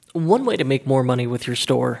One way to make more money with your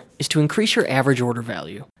store is to increase your average order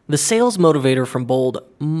value. The sales motivator from Bold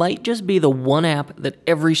might just be the one app that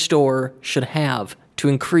every store should have to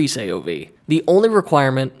increase AOV. The only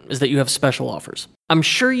requirement is that you have special offers. I'm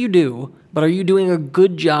sure you do, but are you doing a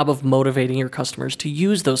good job of motivating your customers to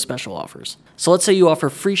use those special offers? So let's say you offer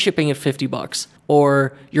free shipping at $50,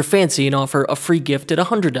 or you're fancy and offer a free gift at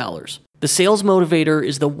 $100. The sales motivator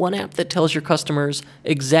is the one app that tells your customers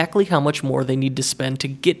exactly how much more they need to spend to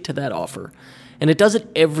get to that offer. And it does it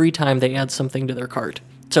every time they add something to their cart.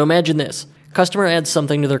 So imagine this. Customer adds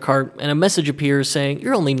something to their cart and a message appears saying,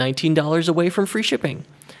 you're only $19 away from free shipping.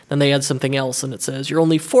 Then they add something else and it says, you're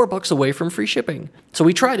only $4 away from free shipping. So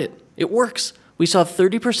we tried it. It works. We saw a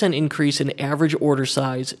 30% increase in average order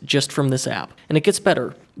size just from this app. And it gets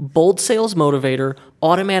better. Bold Sales Motivator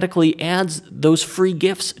automatically adds those free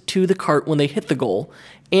gifts to the cart when they hit the goal,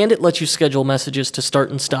 and it lets you schedule messages to start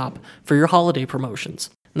and stop for your holiday promotions.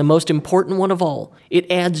 And the most important one of all, it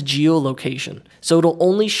adds geolocation. So it'll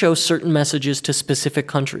only show certain messages to specific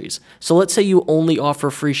countries. So let's say you only offer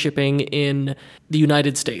free shipping in the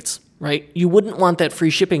United States, right? You wouldn't want that free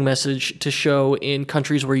shipping message to show in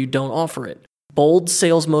countries where you don't offer it. Bold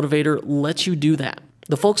Sales Motivator lets you do that.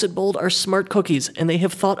 The folks at Bold are smart cookies, and they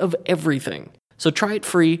have thought of everything. So try it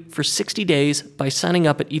free for 60 days by signing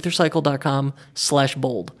up at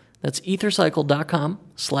ethercycle.com/bold. That's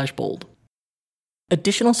ethercycle.com/bold.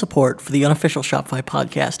 Additional support for the unofficial Shopify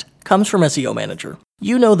podcast comes from SEO Manager.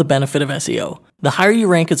 You know the benefit of SEO. The higher you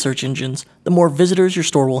rank in search engines, the more visitors your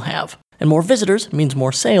store will have. And more visitors means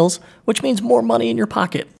more sales, which means more money in your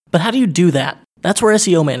pocket. But how do you do that? That's where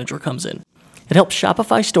SEO Manager comes in. It helps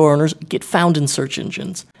Shopify store owners get found in search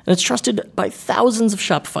engines, and it's trusted by thousands of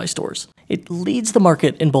Shopify stores. It leads the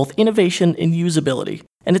market in both innovation and usability,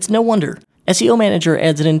 and it's no wonder. SEO Manager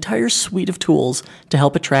adds an entire suite of tools to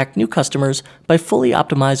help attract new customers by fully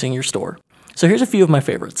optimizing your store. So here's a few of my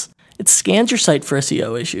favorites. It scans your site for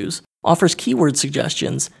SEO issues, offers keyword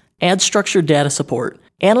suggestions, adds structured data support,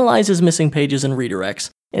 analyzes missing pages and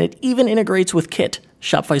redirects, and it even integrates with Kit,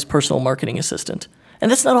 Shopify's personal marketing assistant. And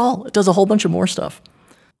that's not all. It does a whole bunch of more stuff.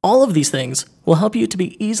 All of these things will help you to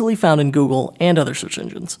be easily found in Google and other search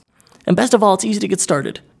engines. And best of all, it's easy to get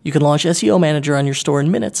started. You can launch SEO Manager on your store in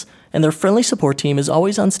minutes, and their friendly support team is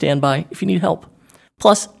always on standby if you need help.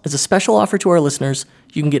 Plus, as a special offer to our listeners,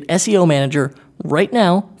 you can get SEO Manager right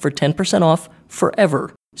now for 10% off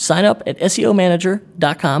forever. Sign up at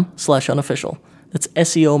SEOmanager.com/unofficial. That's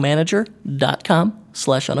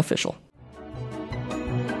SEOmanager.com/unofficial.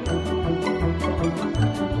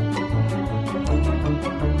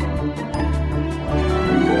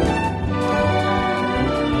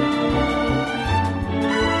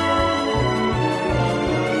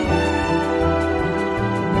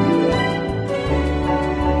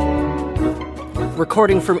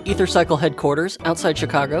 Recording from EtherCycle headquarters outside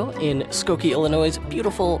Chicago in Skokie, Illinois'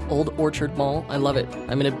 beautiful Old Orchard Mall. I love it.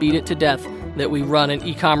 I'm going to beat it to death that we run an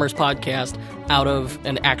e-commerce podcast out of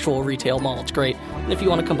an actual retail mall. It's great. And if you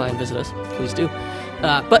want to come by and visit us, please do.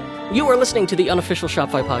 But you are listening to the unofficial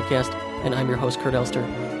Shopify podcast, and I'm your host, Kurt Elster.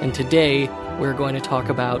 And today we're going to talk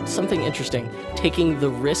about something interesting, taking the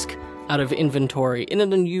risk out of inventory in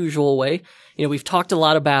an unusual way. You know, we've talked a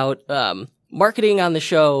lot about marketing on the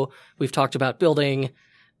show. We've talked about building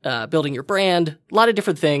your brand, a lot of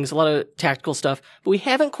different things, a lot of tactical stuff, but we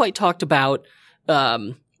haven't quite talked about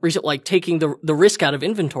taking the risk out of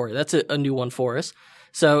inventory. That's a new one for us.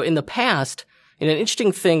 So in the past, an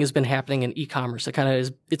interesting thing has been happening in e-commerce.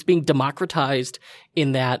 It's being democratized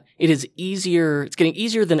in that it's getting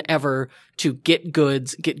easier than ever to get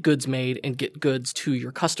goods made, and get goods to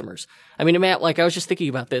your customers. I mean, Matt, I was just thinking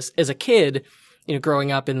about this as a kid.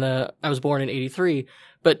 Growing up I was born in 83,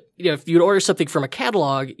 but, if you'd order something from a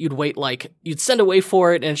catalog, you'd wait, you'd send away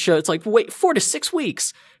for it and wait 4 to 6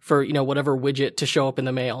 weeks for, whatever widget to show up in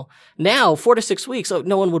the mail. Now, 4 to 6 weeks,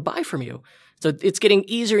 no one would buy from you. So it's getting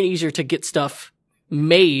easier and easier to get stuff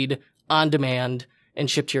made on demand and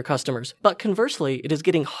shipped to your customers. But conversely, it is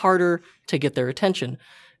getting harder to get their attention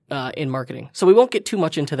in marketing. So we won't get too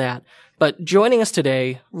much into that, but joining us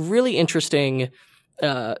today, really interesting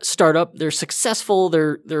startup. They're successful.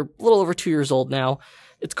 They're a little over 2 years old now.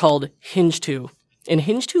 It's called Hinge2. And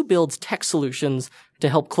Hinge2 builds tech solutions to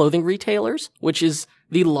help clothing retailers, which is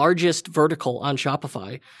the largest vertical on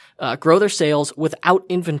Shopify, grow their sales without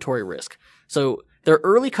inventory risk. So their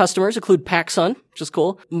early customers include PacSun, which is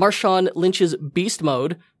cool, Marshawn Lynch's Beast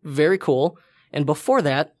Mode, very cool. And before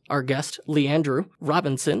that, our guest, Leandrew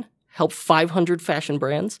Robinson, helped 500 fashion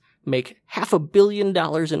brands make $500 million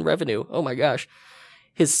in revenue. Oh my gosh.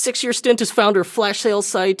 his 6-year stint as founder of flash sales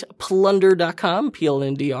site Plunder.com,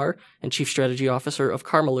 PLNDR, and chief strategy officer of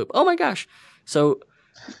Karmaloop. Oh my gosh. So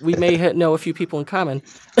we may know a few people in common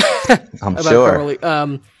I'm about sure.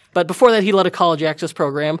 Karmaloop. But before that, he led a college access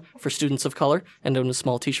program for students of color and owned a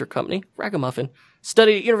small t-shirt company, Ragamuffin.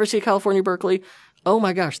 Studied at University of California, Berkeley. Oh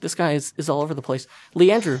my gosh, this guy is all over the place.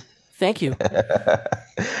 Leandrew, thank you.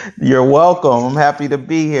 You're welcome. I'm happy to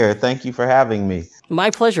be here. Thank you for having me.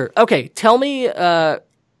 My pleasure. Okay, tell me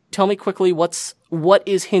quickly what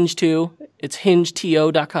is Hinge2? It's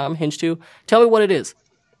hingeto.com, Hinge2. Tell me what it is.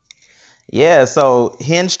 Yeah, so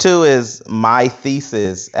Hinge2 is my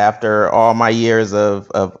thesis after all my years of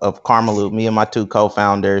Karmaloop. Me and my two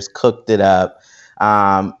co-founders cooked it up.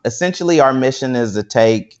 Essentially, our mission is to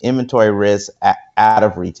take inventory risk out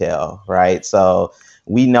of retail, right? So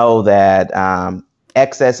we know that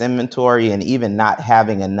excess inventory and even not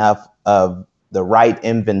having enough of the right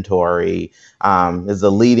inventory is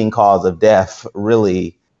the leading cause of death,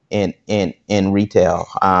 really, in retail.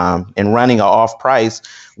 And running an off-price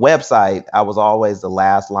website, I was always the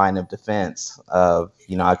last line of defense of,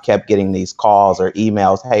 I kept getting these calls or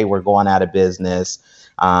emails, hey, we're going out of business.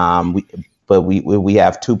 But we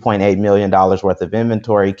have $2.8 million worth of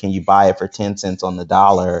inventory. Can you buy it for 10 cents on the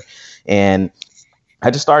dollar? And I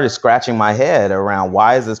just started scratching my head around,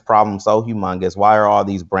 why is this problem so humongous? Why are all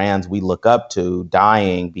these brands we look up to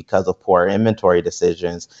dying because of poor inventory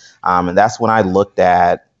decisions? And that's when I looked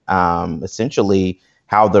at essentially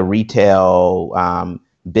how the retail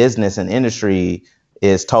business and industry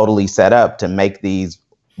is totally set up to make these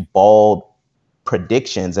bold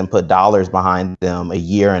predictions and put dollars behind them a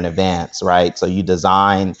year in advance, right? So you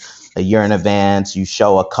design a year in advance, you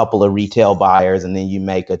show a couple of retail buyers, and then you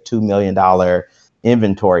make a $2 million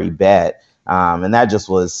inventory bet. And that just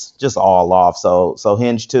was just all off. So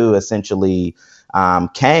Hinge2 essentially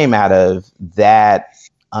came out of that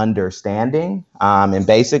understanding. And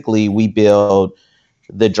basically we build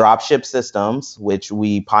the dropship systems, which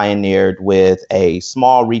we pioneered with a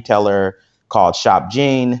small retailer called Shop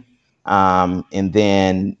Gene. And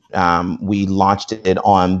then we launched it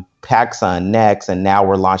on PacSun next, and now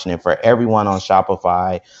we're launching it for everyone on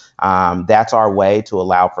Shopify. That's our way to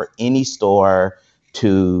allow for any store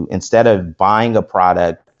to, instead of buying a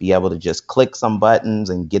product, be able to just click some buttons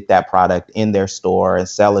and get that product in their store and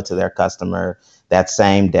sell it to their customer that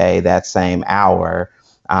same day, that same hour,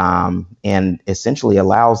 and essentially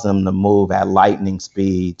allows them to move at lightning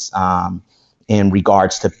speeds in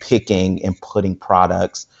regards to picking and putting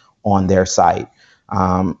products on their site.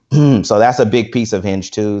 So that's a big piece of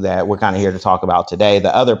Hinge2 that we're kind of here to talk about today.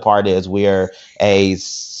 The other part is we're a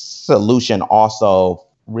solution also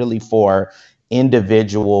really for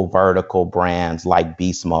individual vertical brands like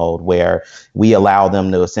Beast Mode, where we allow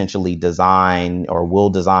them to essentially design, or will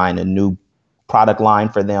design, a new product line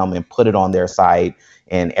for them and put it on their site,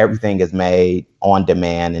 and everything is made on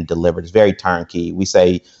demand and delivered. It's very turnkey. We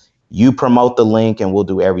say you promote the link and we'll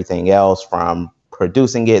do everything else, from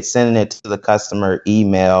producing it, sending it to the customer,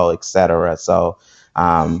 email, etc. So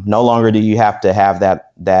no longer do you have to have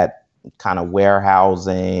that kind of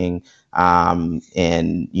warehousing and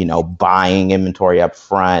buying inventory up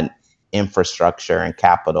front, infrastructure and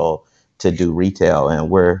capital to do retail. And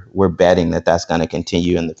we're betting that that's going to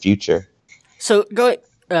continue in the future. So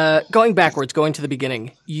going backwards, going to the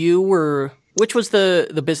beginning, which was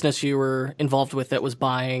the business you were involved with that was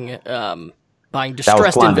buying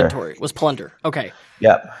distressed inventory? Was Plunder. Okay.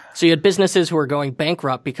 Yep. So you had businesses who were going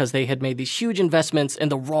bankrupt because they had made these huge investments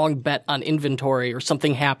and the wrong bet on inventory, or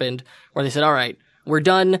something happened where they said, all right, we're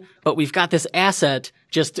done, but we've got this asset,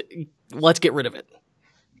 just let's get rid of it.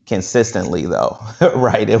 Consistently though,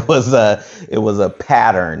 right? It was a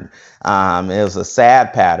pattern. It was a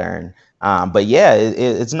sad pattern. But yeah,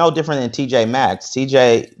 it's no different than TJ Maxx.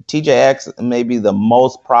 TJX may be the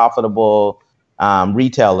most profitable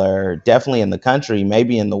retailer, definitely in the country,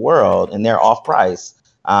 maybe in the world, and they're off price.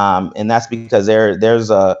 And that's because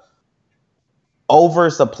there's a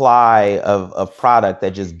oversupply of product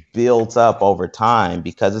that just builds up over time,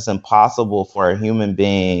 because it's impossible for a human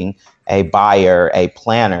being, a buyer, a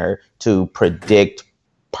planner, to predict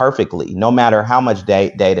perfectly, no matter how much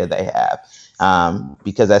data they have.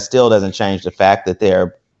 Because that still doesn't change the fact that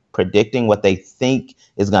they're predicting what they think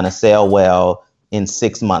is going to sell well in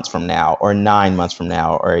 6 months from now, or 9 months from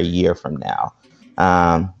now, or a year from now.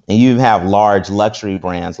 And you have large luxury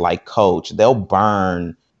brands like Coach. They'll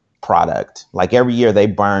burn product. Like every year they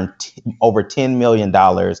burn over $10 million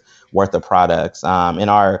worth of products. In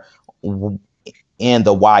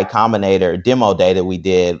the Y Combinator demo day that we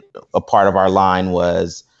did, a part of our line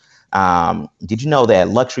was, did you know that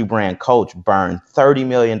luxury brand Coach burned $30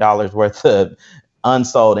 million worth of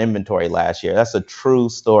unsold inventory last year. That's a true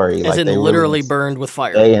story. As like in they literally really burned with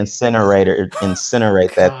fire. they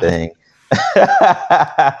incinerate that thing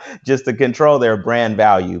just to control their brand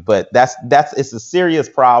value. But that's it's a serious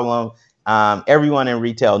problem. Everyone in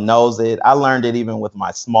retail knows it. I learned it even with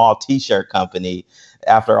my small T-shirt company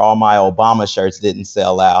after all my Obama shirts didn't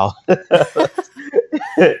sell out.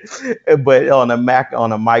 But on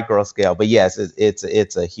a micro scale. But yes,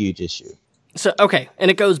 it's a huge issue. So, okay,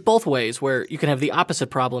 and it goes both ways, where you can have the opposite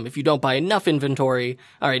problem. If you don't buy enough inventory,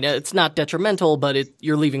 all right, it's not detrimental, but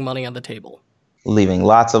you're leaving money on the table. Leaving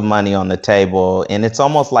lots of money on the table. And it's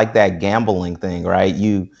almost like that gambling thing, right?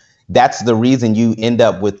 That's the reason you end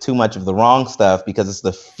up with too much of the wrong stuff, because it's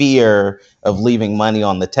the fear of leaving money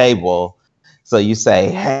on the table. So you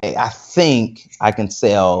say, hey, I think I can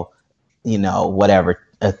sell, whatever,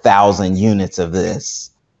 1,000 units of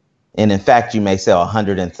this. And in fact, you may sell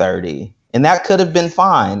 130. And that could have been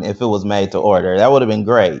fine if it was made to order. That would have been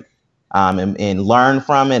great. And learn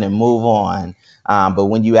from it and move on. But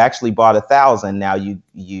when you actually bought 1,000, now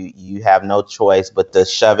you have no choice but to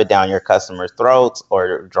shove it down your customers' throats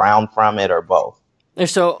or drown from it, or both.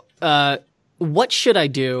 So, what should I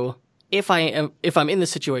do if I'm in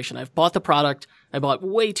this situation? I've bought the product, I bought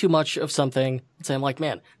way too much of something. And say I'm like,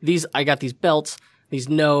 man, I got these belts, these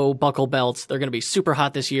no buckle belts. They're going to be super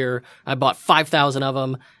hot this year. I bought 5,000 of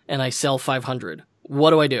them and I sell 500.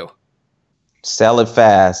 What do I do? Sell it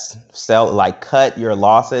fast. Cut your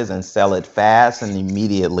losses and sell it fast and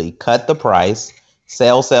immediately. Cut the price.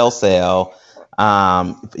 Sell.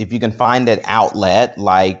 If you can find an outlet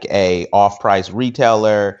like a off-price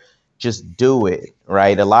retailer, just do it,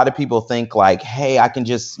 right? A lot of people think like, hey, I can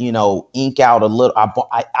just, ink out a little.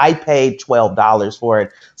 I paid $12 for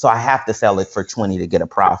it, so I have to sell it for $20 to get a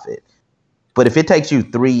profit. But if it takes you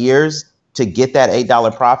 3 years to get that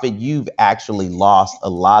 $8 profit, you've actually lost a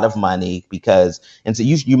lot of money, and so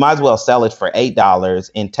you might as well sell it for $8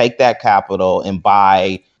 and take that capital and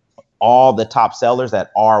buy all the top sellers that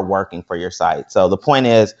are working for your site. So the point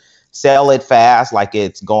is, sell it fast, like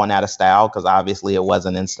it's going out of style, because obviously it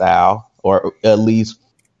wasn't in style, or at least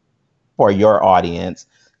for your audience.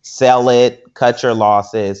 Sell it, cut your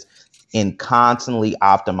losses, and constantly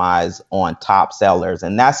optimize on top sellers.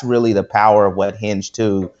 And that's really the power of what Hinge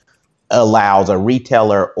 2 allows a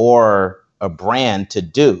retailer or a brand to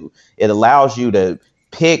do. It allows you to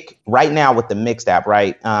pick right now with the mixed app,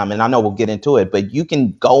 right? And I know we'll get into it, but you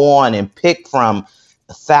can go on and pick from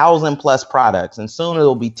 1,000 plus products, and soon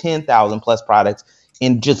it'll be 10,000 plus products,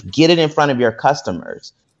 and just get it in front of your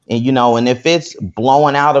customers. And, and if it's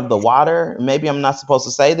blowing out of the water, maybe I'm not supposed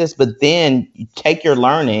to say this, but then you take your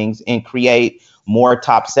learnings and create more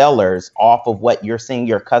top sellers off of what you're seeing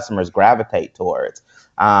your customers gravitate towards.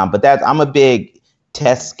 But I'm a big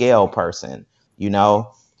test scale person,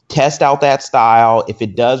 test out that style. If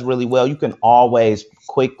it does really well, you can always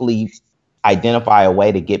quickly identify a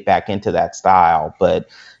way to get back into that style. But,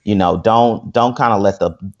 don't kind of let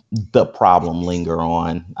the problem linger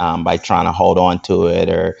on by trying to hold on to it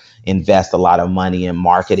or invest a lot of money in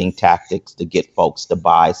marketing tactics to get folks to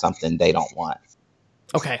buy something they don't want.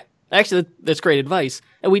 Okay. Actually, that's great advice.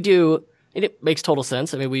 And it makes total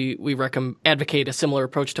sense. I mean, we advocate a similar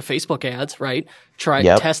approach to Facebook ads, right?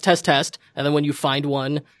 Test. And then when you find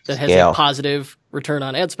one that has a positive return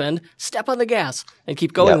on ad spend, step on the gas and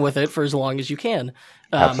keep going with it for as long as you can.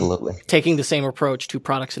 Absolutely. Taking the same approach to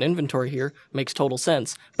products and inventory here makes total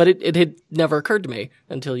sense. But it had never occurred to me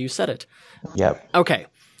until you said it. Yep. Okay.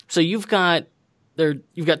 So you've got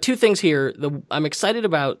two things here. I'm excited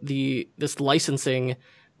about this licensing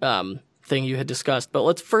thing you had discussed, but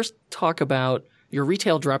let's first talk about your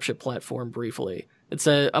retail dropship platform briefly.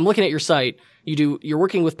 I'm looking at your site. You're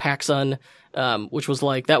working with PacSun, which was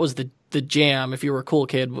that was the jam if you were a cool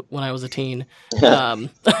kid when I was a teen. And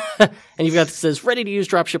you've got this says ready to use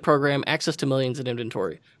dropship program, access to millions in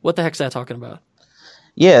inventory. What the heck's that talking about?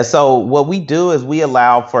 Yeah, so what we do is we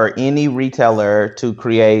allow for any retailer to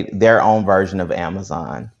create their own version of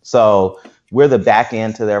Amazon. So we're the back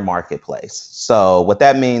end to their marketplace. So what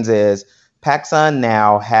that means is PacSun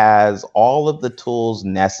now has all of the tools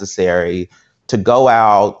necessary to go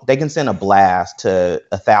out. They can send a blast to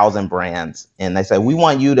 1,000 brands, and they say, we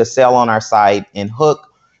want you to sell on our site and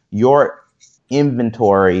hook your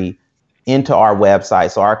inventory into our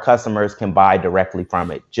website so our customers can buy directly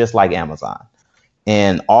from it, just like Amazon.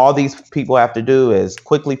 And all these people have to do is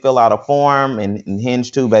quickly fill out a form, and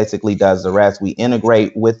Hinge 2 basically does the rest. We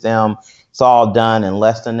integrate with them. It's all done in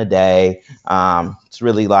less than a day. It's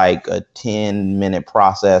really like a 10-minute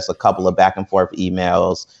process, a couple of back and forth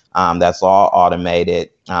emails. That's all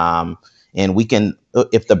automated. And we can,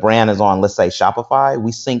 if the brand is on, let's say Shopify,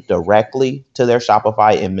 we sync directly to their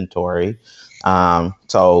Shopify inventory.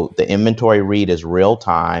 So the inventory read is real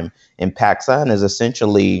time, and PacSun is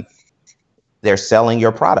essentially, they're selling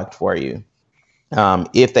your product for you.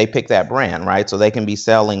 If they pick that brand, right? So they can be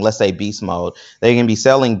selling, let's say Beast Mode. They can be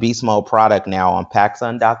selling Beast Mode product now on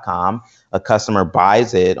PacSun.com. A customer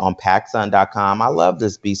buys it on PacSun.com. I love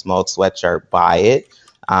this Beast Mode sweatshirt. Buy it.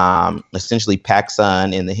 Essentially,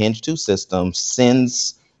 PacSun in the Hinge 2 system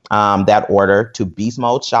sends that order to Beast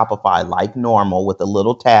Mode Shopify like normal with a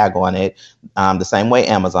little tag on it, the same way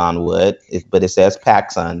Amazon would, but it says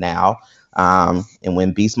PacSun now. And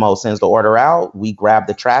when Beast Mode sends the order out, we grab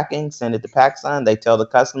the tracking, send it to PacSun. They tell the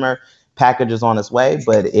customer package is on its way,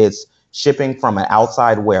 but it's shipping from an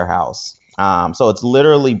outside warehouse. So it's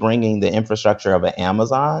literally bringing the infrastructure of an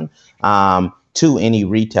Amazon to any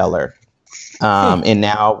retailer. And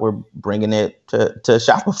now we're bringing it to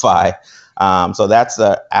Shopify. So that's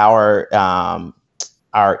our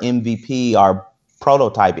MVP, our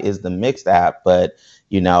prototype is the Mixed app, but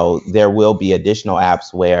there will be additional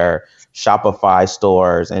apps where Shopify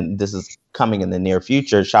stores, and this is coming in the near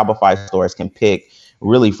future, Shopify stores can pick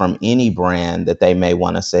really from any brand that they may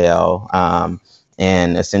want to sell,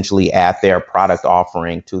 and essentially add their product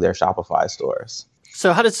offering to their Shopify stores.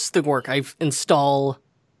 So how does this thing work? It sounds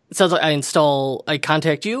like I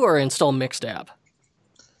contact you or install Mixed app?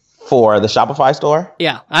 For the Shopify store?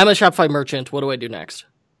 Yeah, I'm a Shopify merchant. What do I do next?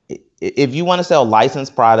 If you want to sell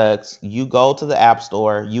licensed products, you go to the App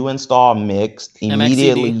Store, you install Mixed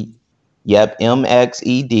immediately. MXED. Yep,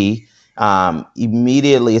 MXED.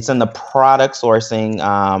 Immediately, it's in the product sourcing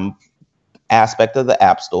aspect of the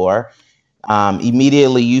App Store.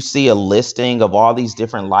 Immediately, you see a listing of all these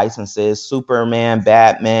different licenses: Superman,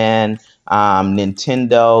 Batman,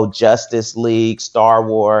 Nintendo, Justice League, Star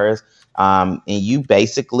Wars. And you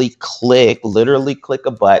basically literally click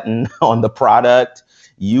a button on the product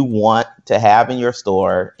you want to have in your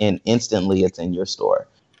store, and instantly it's in your store.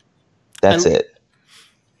 That's it.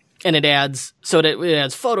 And it adds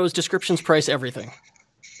photos, descriptions, price, everything.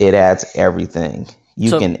 It adds everything.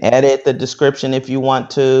 You can edit the description if you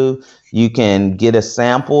want to. You can get a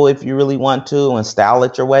sample if you really want to and style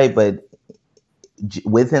it your way. But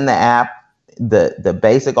within the app, the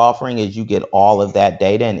basic offering is you get all of that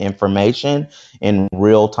data and information in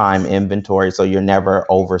real-time inventory, so you're never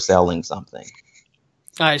overselling something.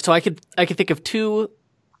 All right, so I could think of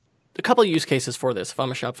a couple of use cases for this if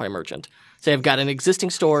I'm a Shopify merchant. Say I've got an existing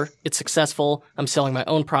store, it's successful, I'm selling my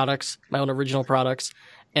own products, my own original products,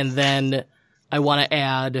 and then I want to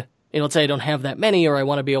add, let's say I don't have that many, or I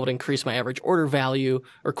want to be able to increase my average order value,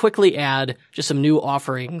 or quickly add just some new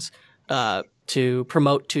offerings to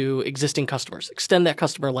promote to existing customers, extend that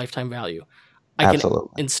customer lifetime value. I can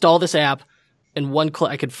install this app in one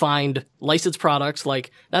click. I could find licensed products,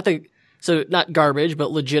 not garbage,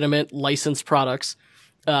 but legitimate licensed products.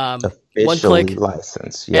 One click,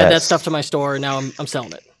 licensed. Yes. Add that stuff to my store, and now I'm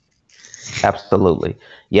selling it. Absolutely.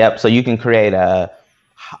 Yep. So you can create a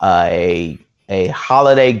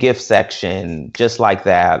holiday gift section just like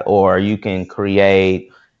that, or you can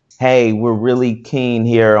create, hey, we're really keen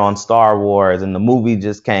here on Star Wars and the movie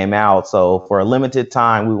just came out, so for a limited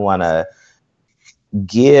time we want to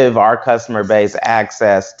give our customer base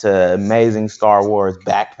access to amazing Star Wars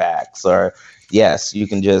backpacks. Or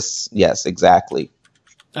exactly.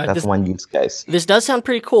 That's one use case. This does sound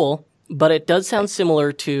pretty cool, but it does sound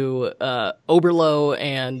similar to Oberlo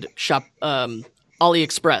and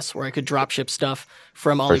AliExpress, where I could drop ship stuff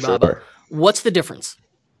from Alibaba. Sure. What's the difference?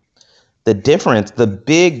 The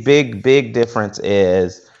big difference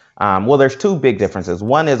is, there's two big differences.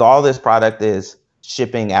 One is all this product is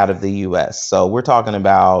shipping out of the US. So we're talking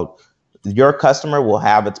about your customer will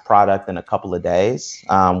have its product in a couple of days,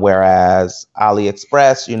 whereas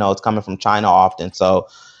AliExpress, it's coming from China often. So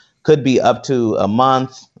could be up to a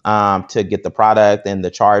month to get the product, and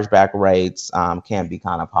the chargeback rates can be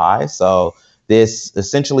kind of high. So this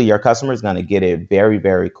essentially your customer is going to get it very,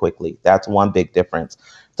 very quickly. That's one big difference.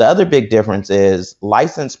 The other big difference is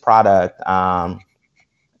licensed product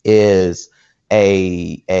is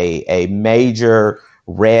a major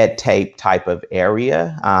red tape type of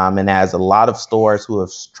area. And as a lot of stores who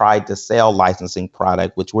have tried to sell licensing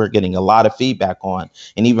product, which we're getting a lot of feedback on,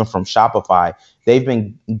 and even from Shopify, they've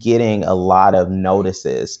been getting a lot of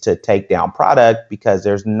notices to take down product because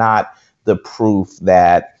there's not the proof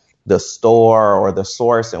that the store or the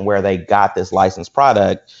source and where they got this licensed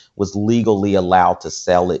product was legally allowed to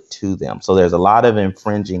sell it to them. So there's a lot of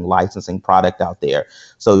infringing licensing product out there.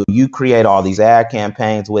 So you create all these ad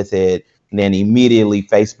campaigns with it, and then immediately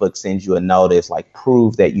Facebook sends you a notice like,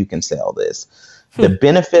 prove that you can sell this. The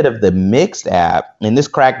benefit of the mixed app, and this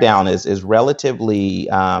crackdown is relatively,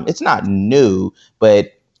 it's not new,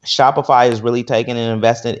 but Shopify is really taking an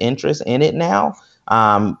invested interest in it now.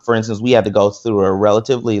 For instance, we had to go through a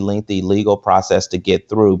relatively lengthy legal process to get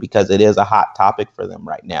through because it is a hot topic for them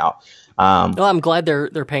right now. Well, I'm glad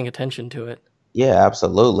they're paying attention to it. Yeah,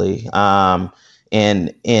 absolutely. And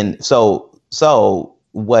so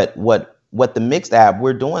what the mixed app,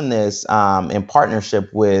 we're doing this in partnership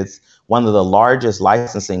with one of the largest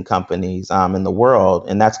licensing companies in the world,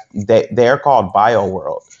 and they're called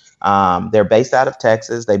BioWorld. They're based out of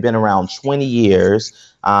Texas. They've been around 20 years,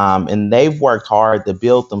 and they've worked hard to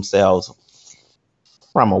build themselves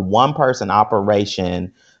from a one-person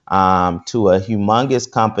operation to a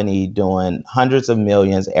humongous company doing hundreds of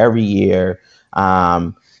millions every year.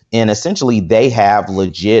 And essentially, they have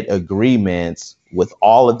legit agreements with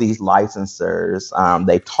all of these licensors.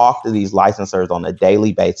 They talk to these licensors on a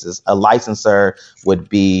daily basis. A licensor would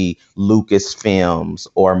be Lucasfilms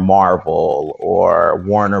or Marvel or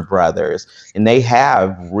Warner Brothers. And they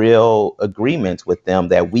have real agreements with them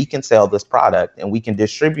that we can sell this product and we can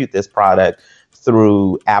distribute this product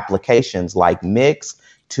through applications like Mix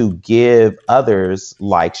to give others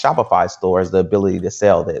like Shopify stores the ability to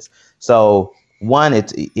sell this. So one,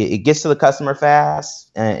 it gets to the customer fast,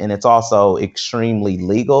 and it's also extremely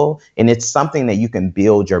legal, and it's something that you can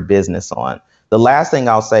build your business on. The last thing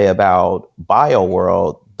I'll say about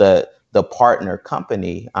BioWorld, the partner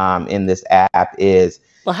company in this app is,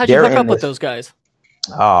 well, how'd you hook up with those guys?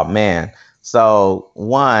 Oh man, so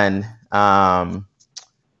one,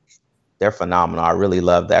 they're phenomenal. I really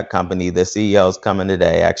love that company. The CEO's coming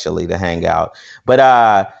today actually to hang out, but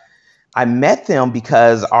I met them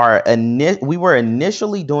because we were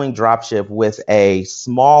initially doing dropship with a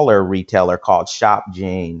smaller retailer called Shop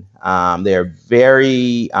Gene. They're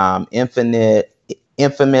very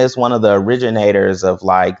infamous, one of the originators of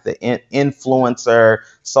like the influencer,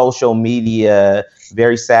 social media,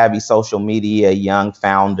 very savvy social media, young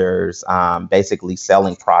founders, basically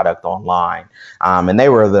selling product online. And they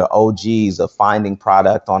were the OGs of finding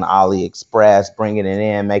product on AliExpress, bringing it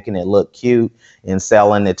in, making it look cute, and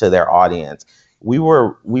selling it to their audience. We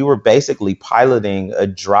were basically piloting a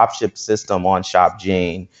dropship system on Shop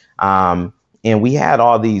Gene. And we had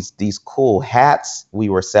all these cool hats we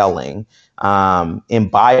were selling. And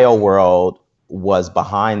BioWorld was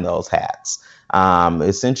behind those hats.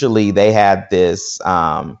 Essentially, they had this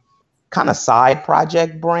kind of side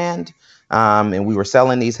project brand. And we were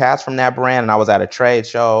selling these hats from that brand. And I was at a trade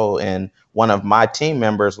show, and one of my team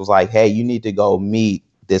members was like, hey, you need to go meet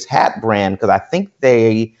this hat brand because I think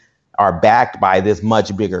they are backed by this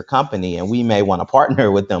much bigger company and we may want to partner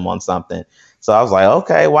with them on something. So I was like,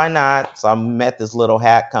 okay, why not? So I met this little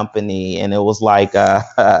hat company, and it was like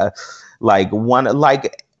like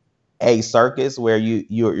a circus where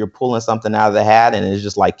you're pulling something out of the hat and it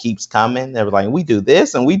just like keeps coming. They were like, we do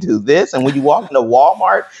this and we do this, and when you walk into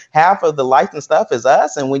Walmart, half of the licensed stuff is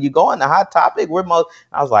us, and when you go on the Hot Topic,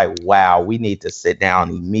 I was like, wow, we need to sit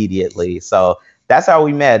down immediately. So that's how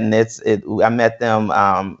we met, and I met them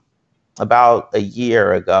about a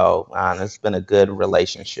year ago, and it's been a good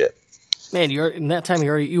relationship. Man, in that time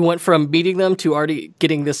you went from meeting them to already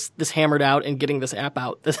getting this hammered out and getting this app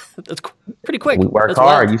out. That's pretty quick. We work That's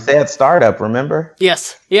hard. wild. You said startup, remember?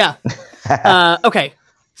 Yes. Yeah. Okay.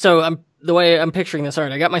 So the way I'm picturing this. All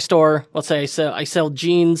right, I got my store. Let's say I sell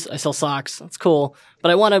jeans, I sell socks. That's cool.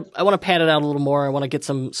 But I want to pad it out a little more. I want to get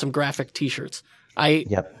some graphic T-shirts.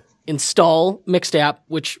 Install Mixed app,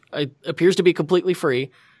 which appears to be completely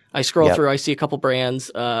free. I scroll through. I see a couple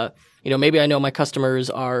brands. Maybe I know my customers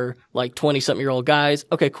are like 20-something-year-old guys.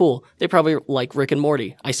 Okay, cool. They probably like Rick and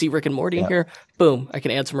Morty. I see Rick and Morty in here. Boom. I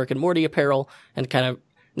can add some Rick and Morty apparel, and kind of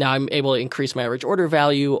now I'm able to increase my average order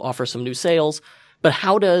value, offer some new sales. But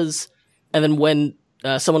and then when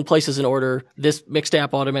someone places an order, this Mixed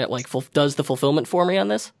app automatically does the fulfillment for me on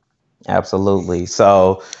this? Absolutely.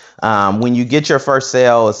 So when you get your first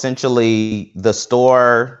sale, essentially the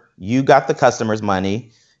store, you got the customer's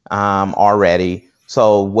money already.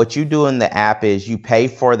 So what you do in the app is you pay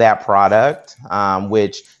for that product,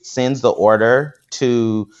 which sends the order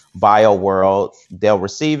to BioWorld. They'll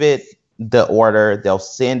receive it, the order, they'll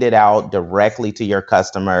send it out directly to your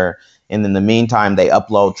customer. And in the meantime, they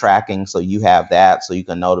upload tracking. So you have that, so you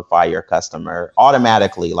can notify your customer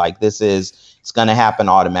automatically. Like it's going to happen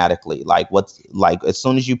automatically. As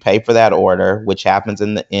soon as you pay for that order, which happens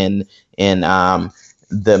in the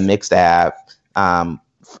Mixed app,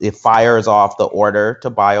 it fires off the order to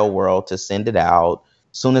BioWorld to send it out.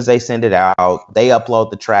 As soon as they send it out, they upload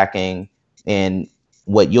the tracking, and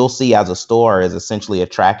what you'll see as a store is essentially a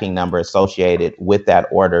tracking number associated with that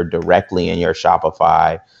order directly in your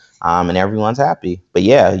Shopify, and everyone's happy. But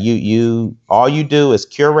yeah, you all you do is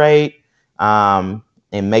curate, and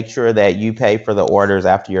make sure that you pay for the orders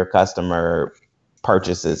after your customer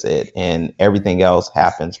purchases it, and everything else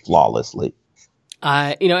happens flawlessly.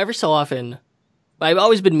 Every so often, I've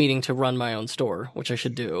always been meaning to run my own store, which I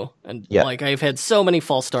should do. And I've had so many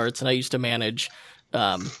false starts, and I used to manage,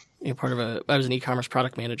 I was an e-commerce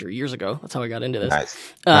product manager years ago. That's how I got into this.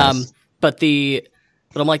 Nice.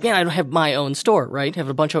 But I'm like, man, I don't have my own store, right? I have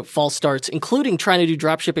a bunch of false starts, including trying to do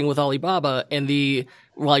dropshipping with Alibaba, and the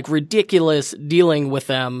ridiculous dealing with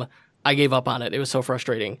them. I gave up on it. It was so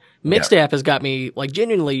frustrating. Mixed app has got me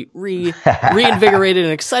genuinely reinvigorated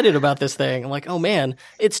and excited about this thing. I'm like, oh man,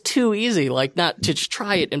 it's too easy. Not to just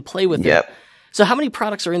try it and play with it. So how many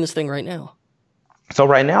products are in this thing right now? So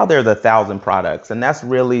right now there's 1,000 products, and that's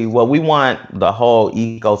really what we want the whole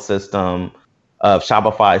ecosystem of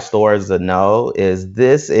Shopify stores to know is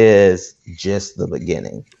this is just the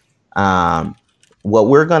beginning. What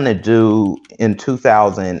we're going to do in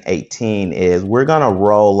 2018 is we're going to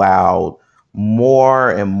roll out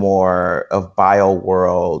more and more of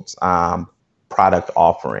BioWorld's product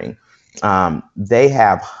offering. They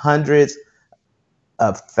have hundreds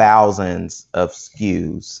of thousands of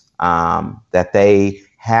SKUs that they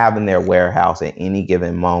have in their warehouse at any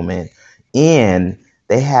given moment. And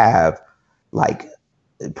they have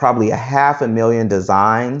probably 500,000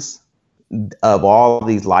 designs of all of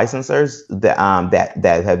these licensors that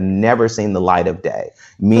have never seen the light of day,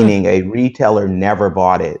 meaning a retailer never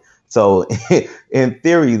bought it. So in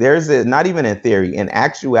theory, not even in theory, in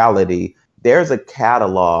actuality, there's a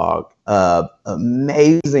catalog of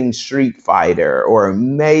amazing Street Fighter or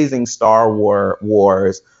amazing Star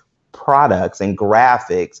Wars products and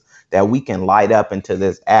graphics that we can light up into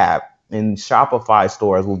this app. And Shopify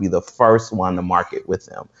stores will be the first one to market with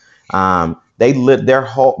them.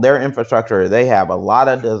 Their infrastructure. They have a lot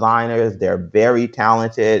of designers. They're very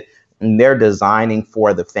talented, and they're designing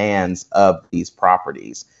for the fans of these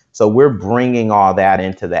properties. So we're bringing all that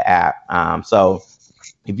into the app. So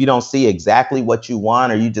if you don't see exactly what you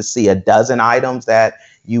want, or you just see a dozen items that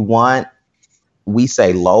you want, we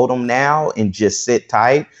say load them now and just sit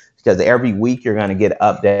tight, because every week you're going to get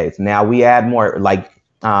updates. Now we add more,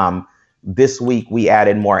 this week we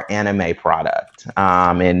added more anime product,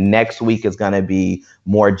 and next week is going to be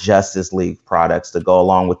more Justice League products to go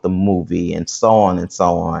along with the movie, and so on and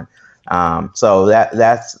so on. So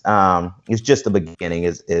that's it's just the beginning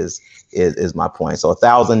is my point. So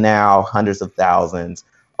 1,000 now, hundreds of thousands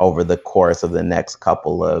over the course of the next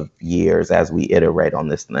couple of years as we iterate on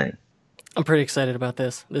this thing. I'm pretty excited about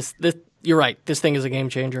this. This you're right. This thing is a game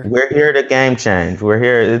changer. We're here to game change. We're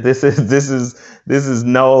here. This is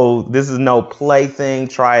no play thing.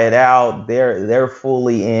 Try it out. They're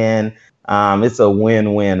fully in. It's a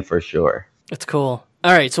win-win for sure. It's cool.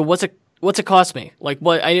 All right. So what's it cost me?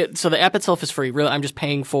 So the app itself is free. Really, I'm just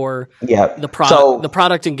paying for the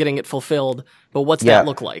product and getting it fulfilled. But what's that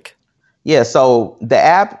look like? Yeah. So the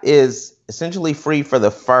app is essentially free for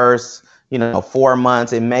the first 4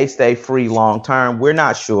 months. It may stay free long term. We're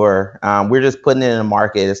not sure. We're just putting it in the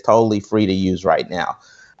market. It's totally free to use right now.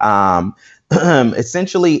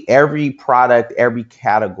 Essentially, every product, every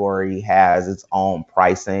category has its own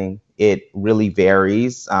pricing. It really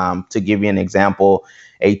varies. To give you an example,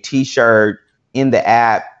 a t-shirt in the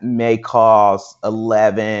app may cost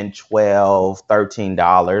 $11, $12,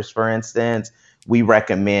 $13, for instance. We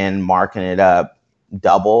recommend marking it up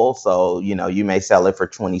double. So, you may sell it for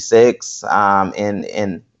 26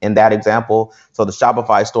 in that example. So the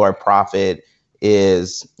Shopify store profit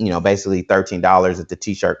is, basically $13 if the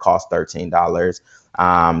t-shirt costs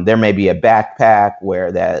 $13. There may be a backpack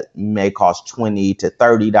where that may cost $20 to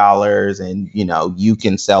 $30 and, you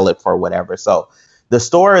can sell it for whatever. So the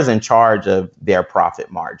store is in charge of their profit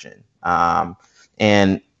margin.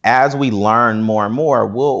 And as we learn more and more,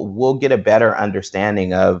 we'll get a better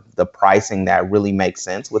understanding of the pricing that really makes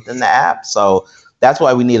sense within the app. So that's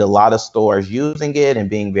why we need a lot of stores using it and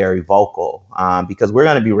being very vocal, because we're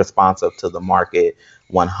going to be responsive to the market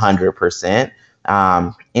 100%.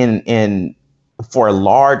 For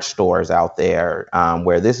large stores out there,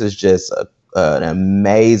 where this is just an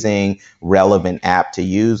amazing, relevant app to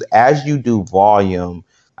use, as you do volume,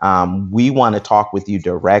 we want to talk with you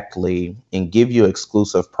directly and give you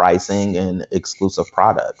exclusive pricing and exclusive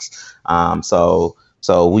products. So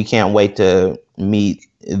we can't wait to meet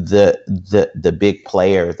the big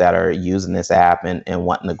players that are using this app and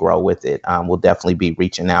wanting to grow with it. We'll definitely be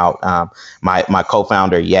reaching out. My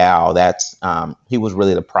co-founder Yao, he was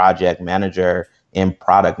really the project manager and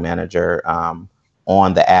product manager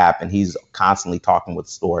on the app, and he's constantly talking with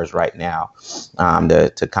stores right now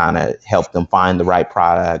to kind of help them find the right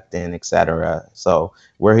product and et cetera. So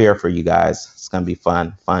we're here for you guys. It's going to be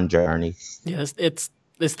fun journey. Yes, it's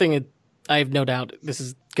this thing. I have no doubt this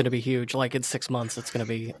is going to be huge. Like in 6 months, it's going to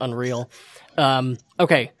be unreal.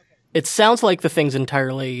 Okay, it sounds like the thing's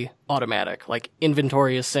entirely automatic. Like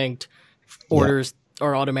inventory is synced, orders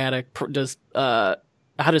are automatic.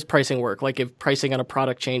 How does pricing work? Like if pricing on a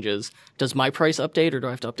product changes, does my price update or do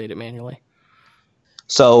I have to update it manually?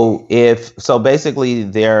 So basically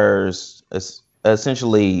there's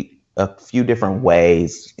essentially a few different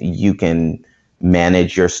ways you can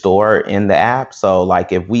manage your store in the app. So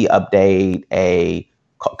like if we update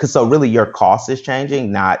so really your cost is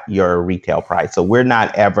changing, not your retail price. So we're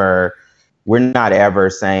not ever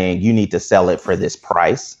saying you need to sell it for this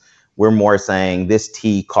price. We're more saying this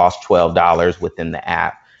tee costs $12 within the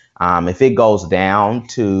app. If it goes down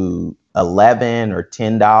to $11 or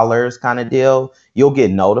 $10 kind of deal, you'll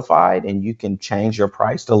get notified and you can change your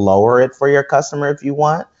price to lower it for your customer if you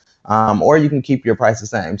want, or you can keep your price the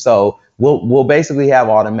same. So we'll basically have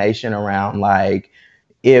automation around like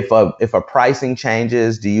if a pricing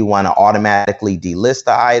changes, do you want to automatically delist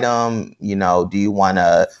the item? Do you want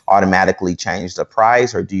to automatically change the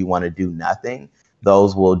price, or do you want to do nothing?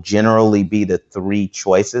 Those will generally be the three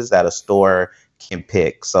choices that a store can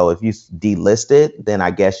pick. So if you delist it, then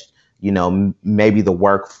I guess, maybe the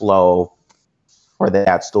workflow for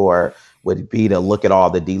that store would be to look at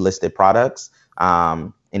all the delisted products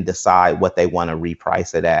and decide what they want to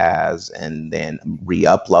reprice it as and then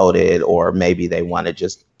re-upload it, or maybe they want to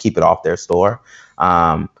just keep it off their store.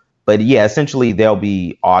 But yeah, essentially there'll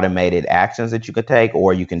be automated actions that you could take,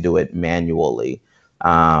 or you can do it manually.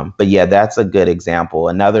 But yeah, that's a good example.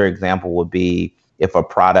 Another example would be if a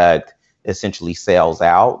product essentially sells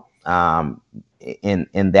out.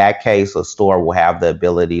 In that case, a store will have the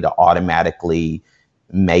ability to automatically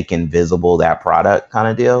make invisible that product kind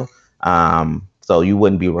of deal. So you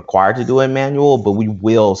wouldn't be required to do it manual, but we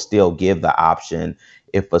will still give the option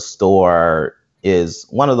if a store is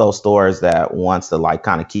one of those stores that wants to like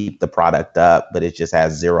kind of keep the product up, but it just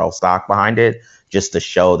has zero stock behind it, just to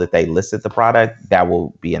show that they listed the product. That will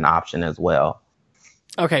be an option as well.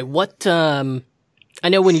 Okay, I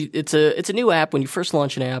know when it's a new app. When you first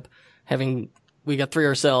launch an app, we got three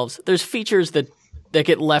ourselves. There's features that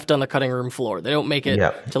get left on the cutting room floor. They don't make it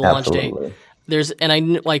to launch date. When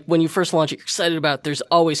you first launch it, you're excited about. There's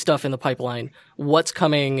always stuff in the pipeline. What's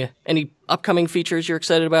coming? Any upcoming features you're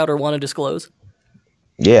excited about or want to disclose?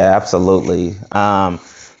 Yeah, absolutely.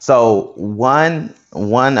 So one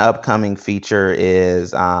upcoming feature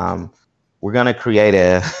is we're gonna create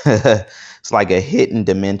it's like a hidden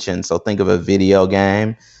dimension. So think of a video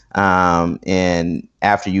game, and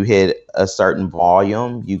after you hit a certain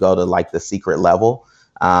volume, you go to like the secret level.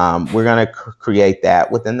 We're going to create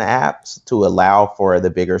that within the apps to allow for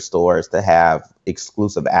the bigger stores to have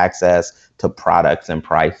exclusive access to products and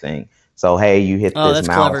pricing. So, hey, you hit this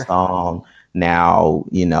milestone. Now,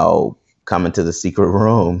 come into the secret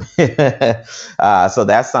room. So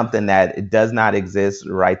that's something that does not exist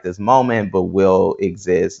right this moment, but will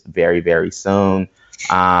exist very, very soon.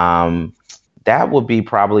 That would be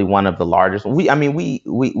probably one of the largest. We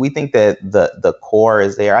think that the core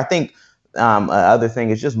is there. I think other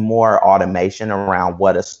thing is just more automation around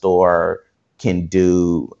what a store can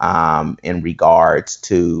do in regards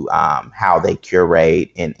to how they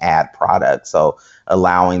curate and add products. So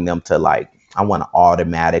allowing them to I want to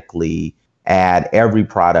automatically add every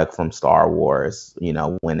product from Star Wars,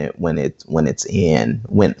 when new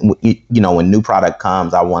product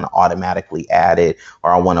comes, I want to automatically add it,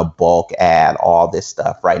 or I want to bulk add all this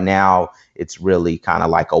stuff. Right now, it's really kind of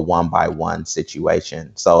like a 1-by-1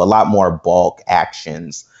 situation. So a lot more bulk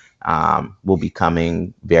actions will be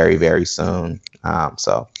coming very, very soon.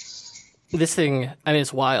 This thing,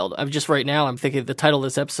 it's wild. I'm thinking the title of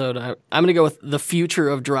this episode, I'm going to go with the future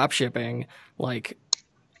of dropshipping, like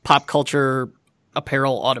pop culture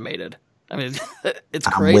apparel automated. It's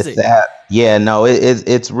crazy. With that, yeah, no,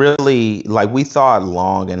 it's really we thought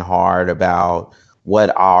long and hard about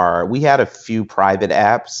we had a few private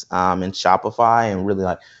apps in Shopify, and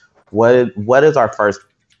really what is our first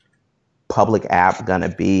public app gonna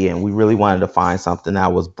be? And we really wanted to find something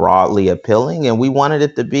that was broadly appealing, and we wanted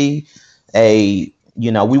it to be we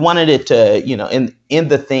wanted it to, in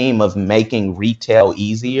the theme of making retail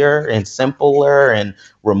easier and simpler and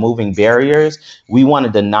removing barriers, we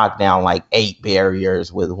wanted to knock down 8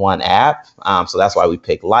 barriers with one app. So that's why we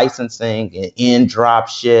picked licensing in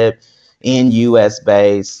dropship, in US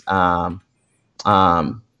base. Yeah.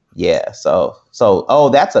 So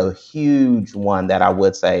that's a huge one that I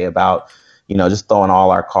would say about, just throwing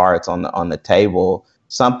all our cards on the table.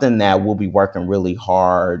 Something that we'll be working really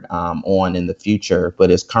hard on in the future,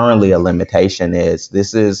 but is currently a limitation, is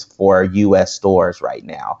this is for U.S. stores right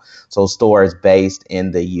now. So stores based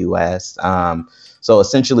in the U.S. So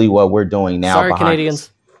essentially what we're doing now, sorry,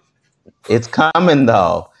 Canadians. It's coming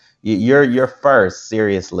though. You're first,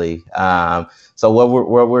 seriously. So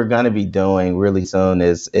what we're going to be doing really soon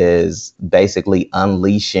is basically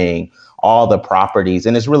unleashing all the properties,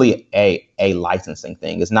 and it's really a licensing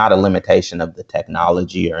thing. It's not a limitation of the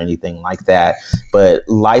technology or anything like that, but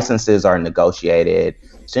licenses are negotiated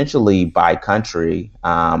essentially by country,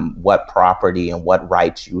 what property and what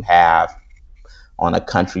rights you have on a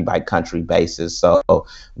country by country basis. So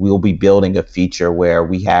we'll be building a feature where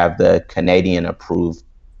we have the Canadian approved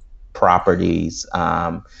properties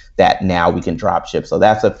that now we can drop ship. So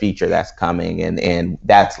that's a feature that's coming, and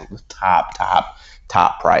that's top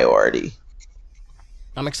priority.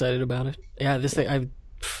 I'm excited about it. Yeah, this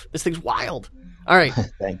thing's wild. All right.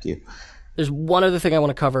 Thank you. There's one other thing I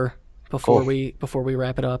want to cover before we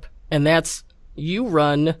wrap it up, and that's you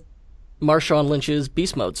run Marshawn Lynch's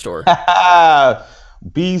Beast Mode store.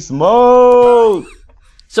 Beast Mode.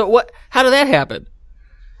 So how did that happen?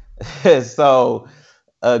 So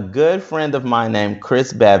a good friend of mine named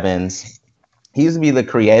Chris Bevins, he used to be the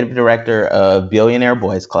creative director of Billionaire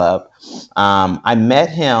Boys Club. I met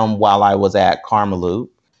him while I was at Karmaloop.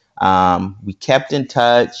 We kept in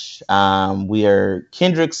touch. We are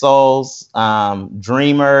kindred souls,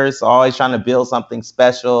 dreamers, always trying to build something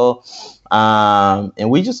special. And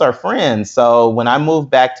we just are friends. So when I moved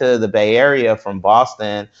back to the Bay Area from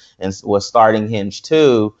Boston and was starting Hinge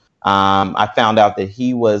 2, I found out that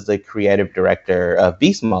he was the creative director of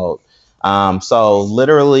Beast Mode. So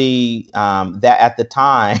literally, that at the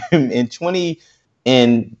time in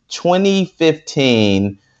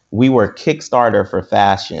 2015, we were Kickstarter for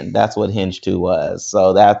fashion. That's what Hinge 2 was.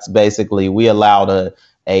 So that's basically, we allowed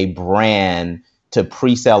a brand to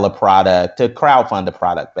pre-sell a product, to crowdfund a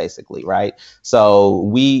product, basically, right? So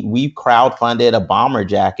we crowdfunded a bomber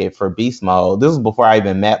jacket for Beast Mode. This was before I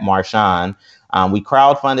even met Marshawn. We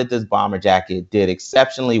crowdfunded this bomber jacket, did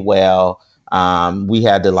exceptionally well. We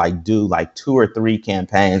had to do 2 or 3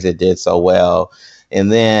 campaigns that did so well. And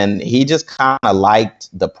then he just kind of liked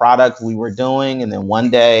the product we were doing. And then one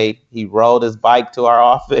day he rode his bike to our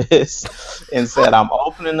office and said, I'm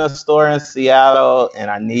opening a store in Seattle and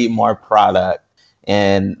I need more product.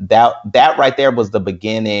 And that right there was the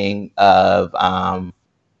beginning of a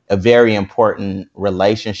very important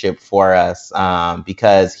relationship for us,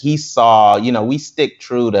 because he saw, we stick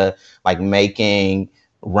true to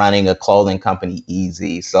running a clothing company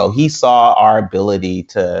easy. So he saw our ability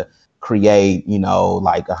to create,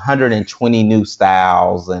 120 new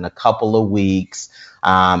styles in a couple of weeks,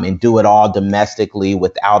 and do it all domestically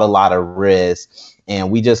without a lot of risk.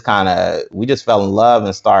 And we just fell in love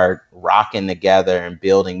and started rocking together and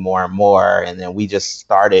building more and more. And then we just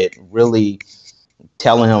started really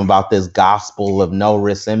telling him about this gospel of no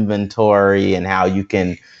risk inventory and how you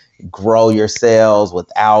can grow your sales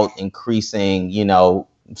without increasing,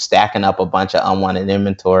 stacking up a bunch of unwanted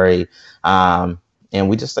inventory. And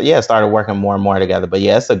we just, started working more and more together. But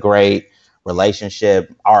yeah, it's a great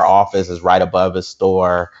relationship. Our office is right above his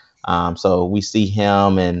store. So we see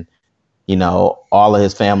him and, all of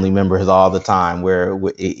his family members all the time.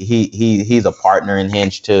 He's a partner in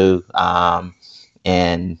Hinge 2.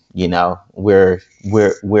 And, we're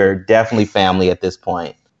definitely family at this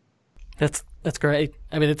point. That's great.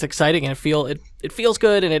 I mean, it's exciting, and it feels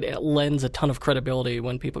good, and it lends a ton of credibility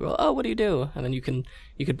when people go, "Oh, what do you do?" And then you can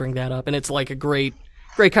bring that up, and it's like a great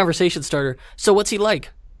conversation starter. So, what's he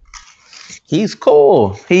like? He's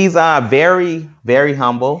cool. He's very, very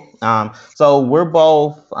humble. So we're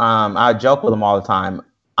both. I joke with him all the time.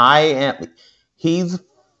 He's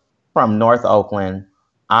from North Oakland.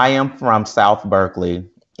 I am from South Berkeley.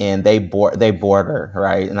 And they border,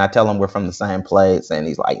 right? And I tell him we're from the same place, and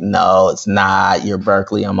he's like, "No, it's not. You're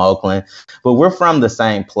Berkeley, I'm Oakland," but we're from the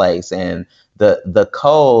same place. And the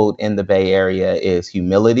code in the Bay Area is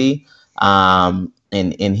humility, and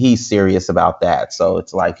he's serious about that. So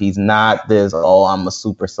it's like he's not this, "Oh, I'm a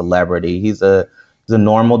super celebrity." He's a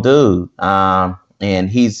normal dude, and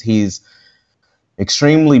he's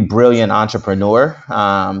extremely brilliant entrepreneur.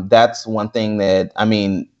 That's one thing that,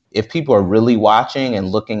 if people are really watching and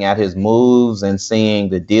looking at his moves and seeing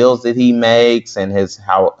the deals that he makes and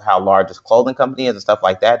how large his clothing company is and stuff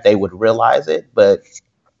like that, they would realize it. But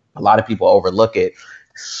a lot of people overlook it.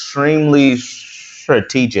 Extremely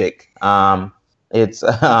strategic. I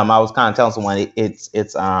was kind of telling someone it's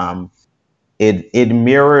it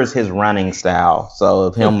mirrors his running style. So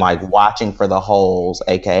of him like watching for the holes,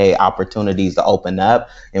 aka opportunities to open up,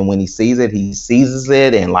 and when he sees it, he seizes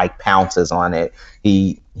it and like pounces on it.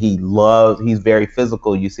 He's very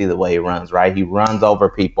physical. You see the way he runs, right? He runs over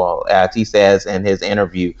people, as he says in his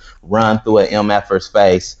interview, run through an MFer's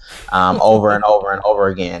face over and over and over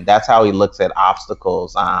again. That's how he looks at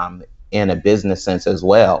obstacles in a business sense as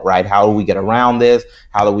well, right? How do we get around this?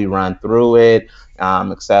 How do we run through it?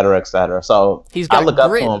 Et cetera, et cetera. So I look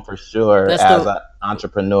up to him for sure as an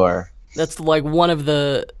entrepreneur. That's like one of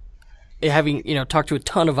the, having, talked to a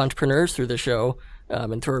ton of entrepreneurs through the show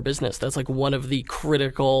and through our business, that's like one of the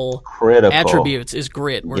critical attributes is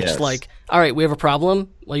grit. We're just like, all right, we have a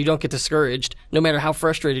problem. Well, you don't get discouraged. No matter how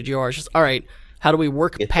frustrated you are, it's just, all right, how do we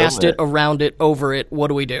work past it, around it, over it? What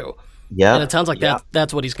do we do? Yeah. And it sounds like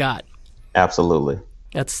that's what he's got. Absolutely.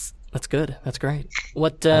 That's good. That's great.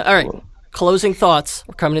 What? All right. Closing thoughts.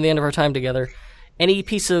 We're coming to the end of our time together. Any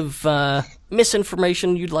piece of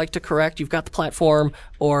misinformation you'd like to correct? You've got the platform,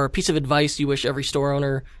 or a piece of advice you wish every store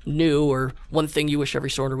owner knew, or one thing you wish every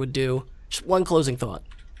store owner would do? Just one closing thought.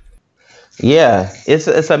 Yeah,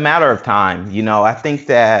 it's a matter of time. I think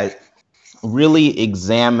that really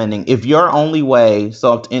examining, if your only way,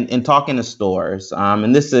 so in talking to stores,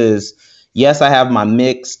 and this is, yes, I have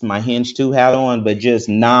my Hinge 2 hat on, but just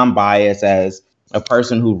non-biased as a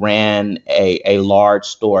person who ran a large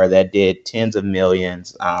store that did tens of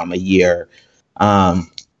millions a year.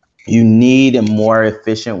 You need a more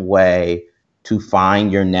efficient way to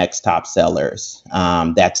find your next top sellers.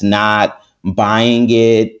 That's not buying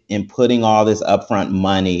it and putting all this upfront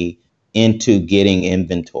money into getting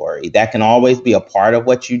inventory. That can always be a part of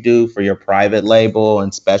what you do for your private label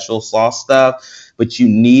and special sauce stuff, but you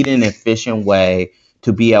need an efficient way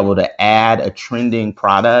to be able to add a trending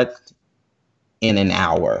product in an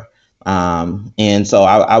hour. And so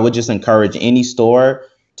I would just encourage any store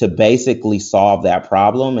to basically solve that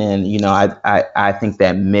problem. And, I think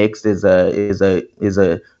that mixed is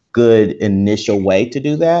a good initial way to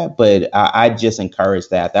do that. But I just encourage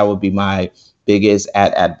that. That would be my biggest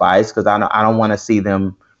advice, because I don't want to see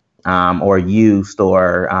them or you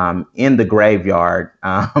store in the graveyard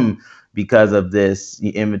because of this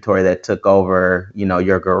inventory that took over,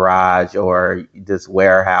 your garage or this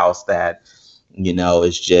warehouse that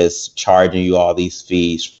is just charging you all these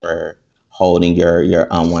fees for holding your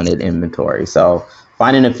unwanted inventory. So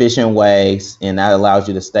find an efficient way, and that allows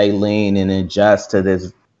you to stay lean and adjust to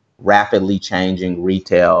this rapidly changing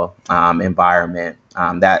retail environment.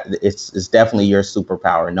 That it's definitely your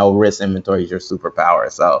superpower. No risk inventory is your superpower.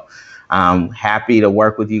 So I'm happy to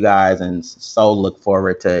work with you guys, and so look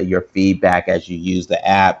forward to your feedback as you use the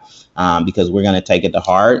app, because we're going to take it to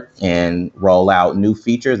heart and roll out new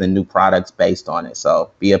features and new products based on it.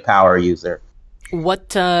 So be a power user. What?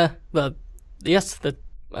 Quite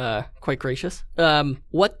gracious.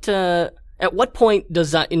 At what point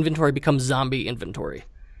does that inventory become zombie inventory?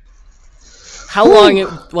 How long?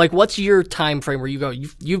 What's your time frame where you go?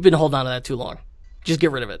 You've been holding on to that too long. Just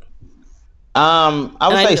get rid of it. I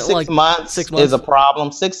would say 6 months is a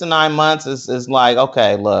problem. 6 to 9 months is like,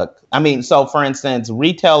 okay, look. I mean, so for instance,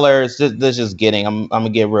 retailers, I'm going to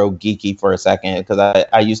get real geeky for a second, because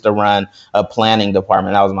I used to run a planning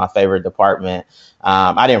department. That was my favorite department.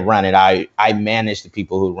 I didn't run it. I managed the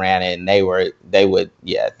people who ran it, and they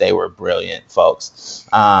were brilliant folks.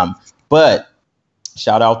 But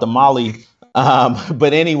shout out to Molly.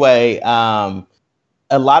 But anyway,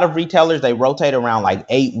 a lot of retailers, they rotate around like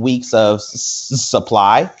 8 weeks of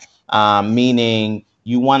supply, meaning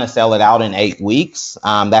you want to sell it out in 8 weeks.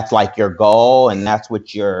 That's like your goal, and that's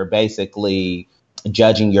what you're basically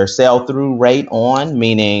judging your sell through rate on,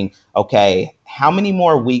 meaning, okay, how many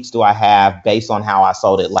more weeks do I have based on how I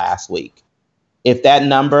sold it last week? If that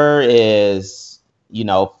number is,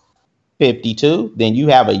 52, then you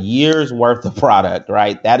have a year's worth of product,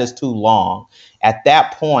 right? That is too long. At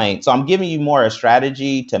that point, so I'm giving you more a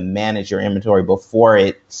strategy to manage your inventory before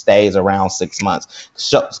it stays around 6 months,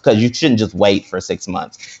 because you shouldn't just wait for 6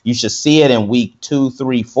 months. You should see it in week 2,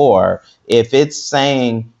 3, 4. If it's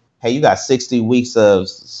saying, hey, you got 60 weeks of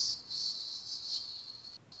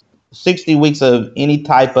any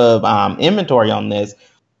type of inventory on this,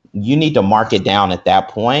 you need to mark it down at that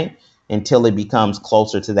point until it becomes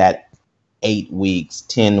closer to that 8 weeks,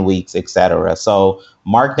 10 weeks, etc. So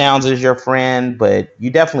markdowns is your friend, but you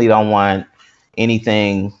definitely don't want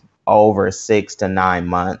anything over 6 to 9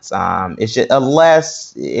 months. It's just,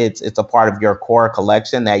 unless it's a part of your core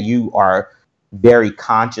collection that you are very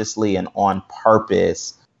consciously and on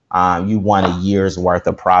purpose. You want a year's worth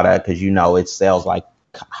of product, because it sells like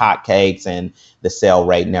hotcakes and the sale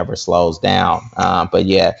rate never slows down. But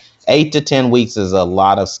yeah, 8 to 10 weeks is a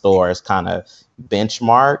lot of stores kind of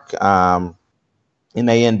benchmark. And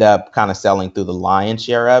they end up kind of selling through the lion's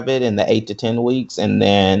share of it in the 8 to 10 weeks. And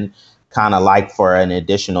then kind of like for an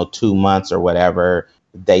additional 2 months or whatever,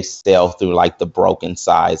 they sell through like the broken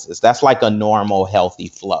sizes. That's like a normal healthy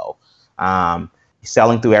flow.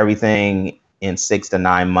 Selling through everything in 6 to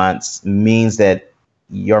 9 months means that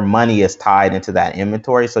your money is tied into that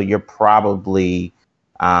inventory. So you're probably,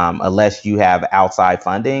 unless you have outside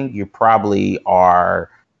funding, you probably are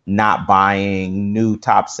not buying new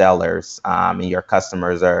top sellers, and your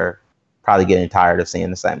customers are probably getting tired of seeing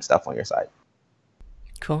the same stuff on your site.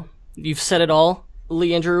 Cool. You've said it all.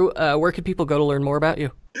 Leandrew, where can people go to learn more about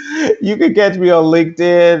you? You can catch me on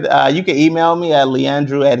LinkedIn. You can email me at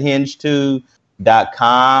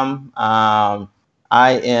leandrew@hinge2.com.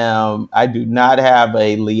 I do not have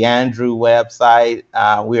a Leandrew website.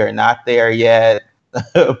 We are not there yet,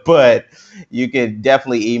 but you can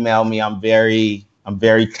definitely email me. I'm very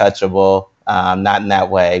touchable, not in that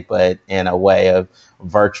way, but in a way of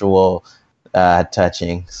virtual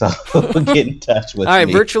touching. So get in touch with me. All right,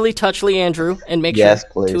 virtually touch Leandrew and make Yes, sure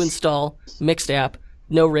please. to install Mixed App.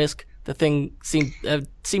 No risk. The thing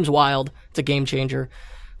seems wild. It's a game changer.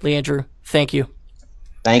 Leandrew, thank you.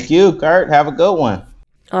 Thank you, Kurt. Have a good one.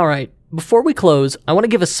 All right, before we close, I want to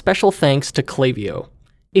give a special thanks to Klaviyo.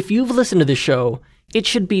 If you've listened to this show, it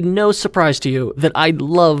should be no surprise to you that I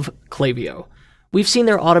love Klaviyo. We've seen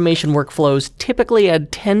their automation workflows typically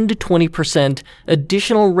add 10 to 20%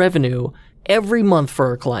 additional revenue every month for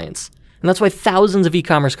our clients. And that's why thousands of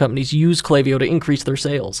e-commerce companies use Klaviyo to increase their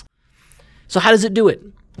sales. So how does it do it?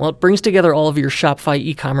 Well, it brings together all of your Shopify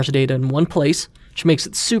e-commerce data in one place, which makes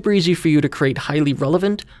it super easy for you to create highly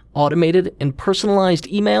relevant, automated, and personalized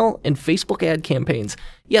email and Facebook ad campaigns.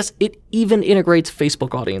 Yes, it even integrates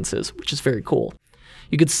Facebook audiences, which is very cool.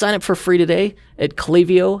 You can sign up for free today at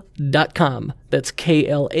klaviyo.com. That's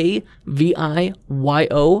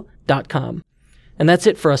KLAVIYO.com. And that's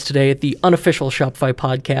it for us today at the unofficial Shopify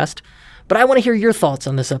podcast. But I want to hear your thoughts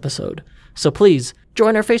on this episode. So please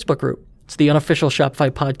join our Facebook group. It's the unofficial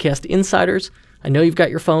Shopify podcast Insiders. I know you've got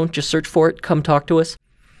your phone. Just search for it. Come talk to us.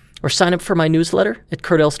 Or sign up for my newsletter at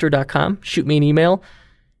kurtelster.com. Shoot me an email.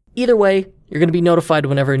 Either way, you're going to be notified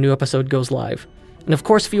whenever a new episode goes live. And of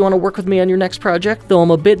course, if you want to work with me on your next project, though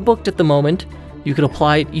I'm a bit booked at the moment, you can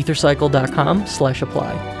apply at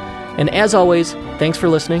ethercycle.com/apply. And as always, thanks for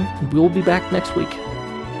listening, and we will be back next week.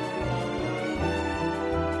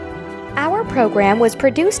 Our program was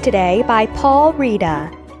produced today by Paul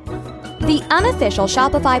Rita. The unofficial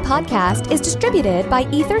Shopify podcast is distributed by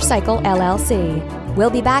EtherCycle LLC.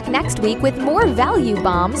 We'll be back next week with more value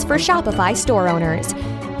bombs for Shopify store owners.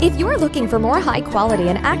 If you're looking for more high-quality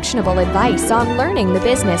and actionable advice on learning the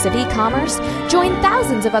business of e-commerce, join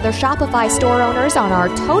thousands of other Shopify store owners on our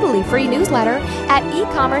totally free newsletter at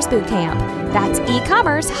e-commerce bootcamp. That's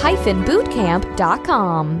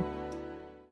e-commerce-bootcamp.com.